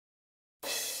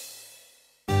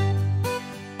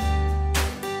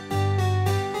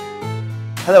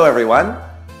Hello everyone.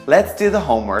 Let's do the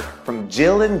homework from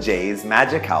Jill and Jay's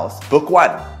Magic House, Book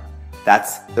 1.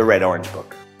 That's the red-orange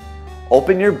book.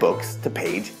 Open your books to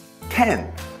page 10.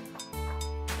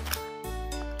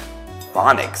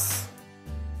 Phonics.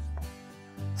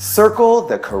 Circle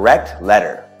the correct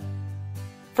letter.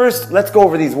 First, let's go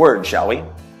over these words, shall we?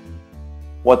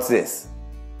 What's this?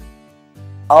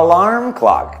 Alarm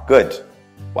clock. Good.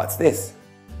 What's this?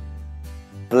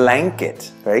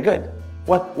 Blanket. Very good.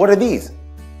 What are these?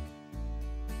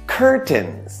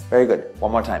 Curtains. Very good.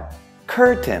 One more time.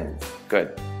 Curtains.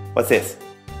 Good. What's this?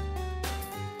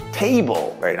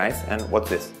 Table. Very nice. And what's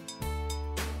this?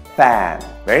 Fan.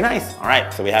 Very nice. All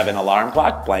right. So we have an alarm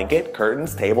clock, blanket,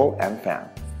 curtains, table, and fan.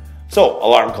 So,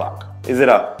 alarm clock. Is it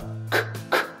a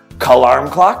alarm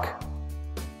clock?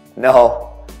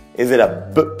 No. Is it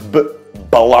a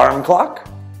alarm clock?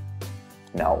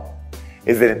 No.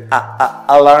 Is it an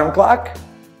alarm clock?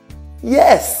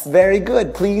 Yes, very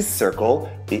good. Please circle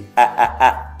the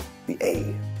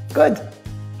A. Good.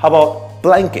 How about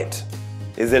blanket?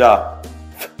 Is it a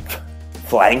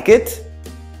blanket?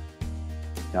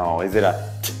 No. Is it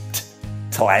a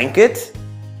blanket?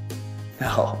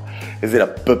 No. Is it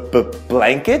a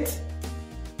blanket?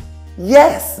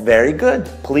 Yes, very good.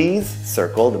 Please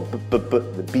circle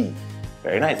the B.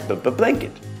 Very nice.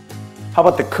 Blanket. How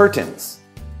about the curtains?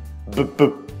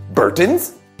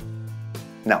 Burtons?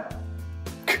 No.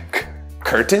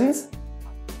 Curtains?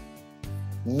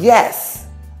 Yes.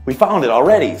 We found it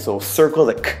already. So circle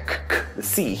the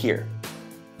C here.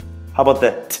 How about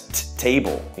the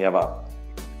table? We have a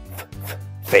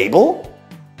fable?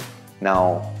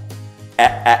 No.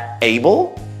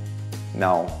 Able?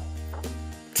 No.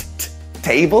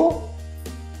 Table?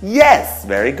 Yes,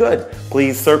 very good.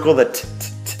 Please circle the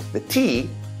T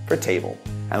for table.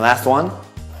 And last one,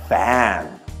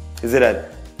 fan. Is it an?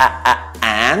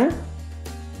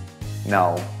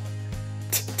 No.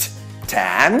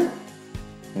 Tan?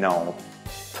 No.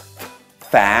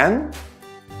 Fan?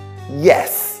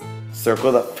 Yes.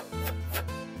 Circle the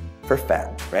for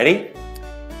fan. Ready?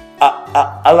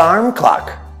 Alarm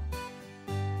clock.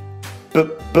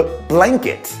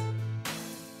 Blanket.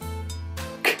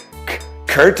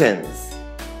 Curtains.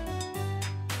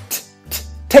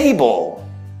 Table.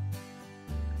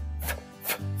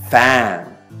 Fan.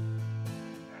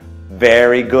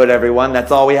 Very good, everyone.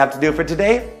 That's all we have to do for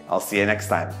today. I'll see you next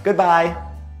time. Goodbye.